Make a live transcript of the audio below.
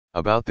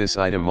About this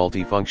item: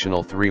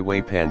 multifunctional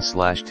 3-way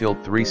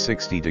pan/tilt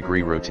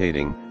 360-degree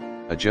rotating,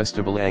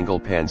 adjustable angle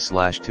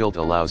pan/tilt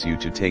allows you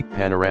to take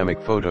panoramic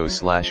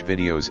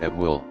photos/videos at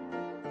will.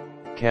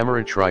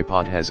 Camera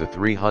tripod has a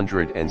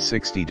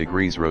 360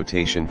 degrees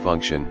rotation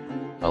function,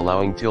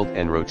 allowing tilt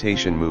and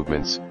rotation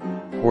movements,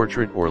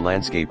 portrait or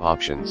landscape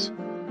options.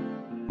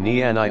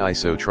 Nikon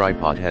ISO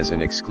tripod has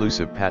an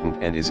exclusive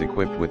patent and is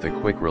equipped with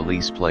a quick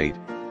release plate.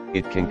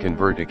 It can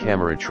convert a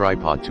camera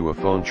tripod to a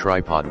phone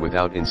tripod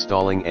without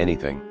installing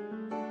anything.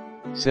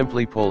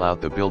 Simply pull out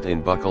the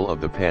built-in buckle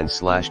of the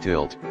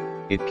pan/tilt.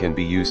 It can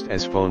be used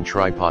as phone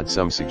tripod.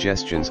 Some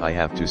suggestions I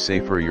have to say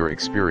for your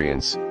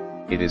experience: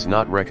 it is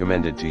not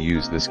recommended to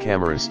use this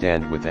camera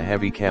stand with a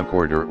heavy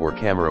camcorder or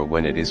camera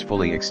when it is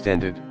fully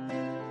extended.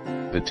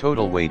 The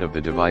total weight of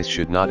the device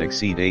should not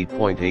exceed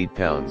 8.8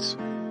 pounds.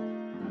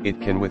 It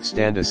can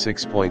withstand a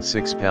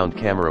 6.6 pound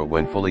camera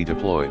when fully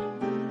deployed.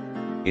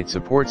 It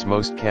supports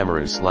most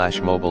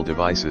cameras/mobile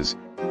devices,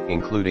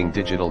 including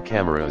digital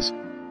cameras,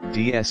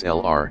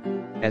 DSLR,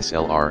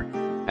 SLR,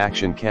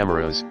 action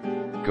cameras,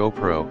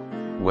 GoPro,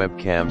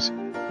 webcams,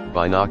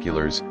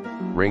 binoculars,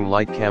 ring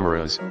light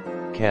cameras,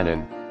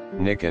 Canon,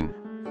 Nikon,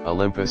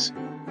 Olympus,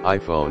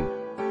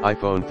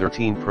 iPhone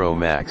 13 Pro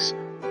Max,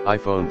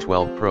 iPhone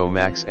 12 Pro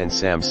Max and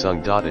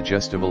Samsung.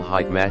 Adjustable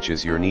height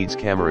matches your needs.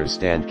 Camera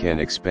stand can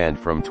expand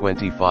from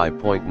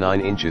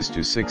 25.9 inches to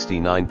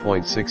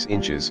 69.6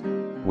 inches,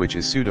 which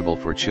is suitable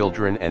for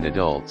children and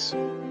adults.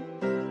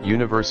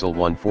 Universal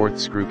 1/4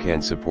 screw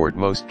can support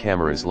most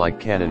cameras like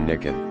Canon,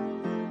 Nikon.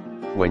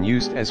 When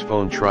used as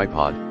phone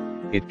tripod,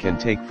 it can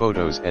take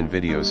photos and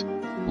videos,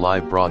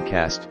 live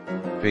broadcast,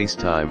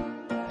 FaceTime,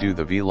 do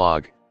the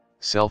vlog,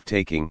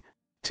 self-taking,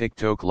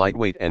 TikTok.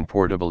 Lightweight and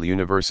portable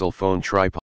universal phone tripod.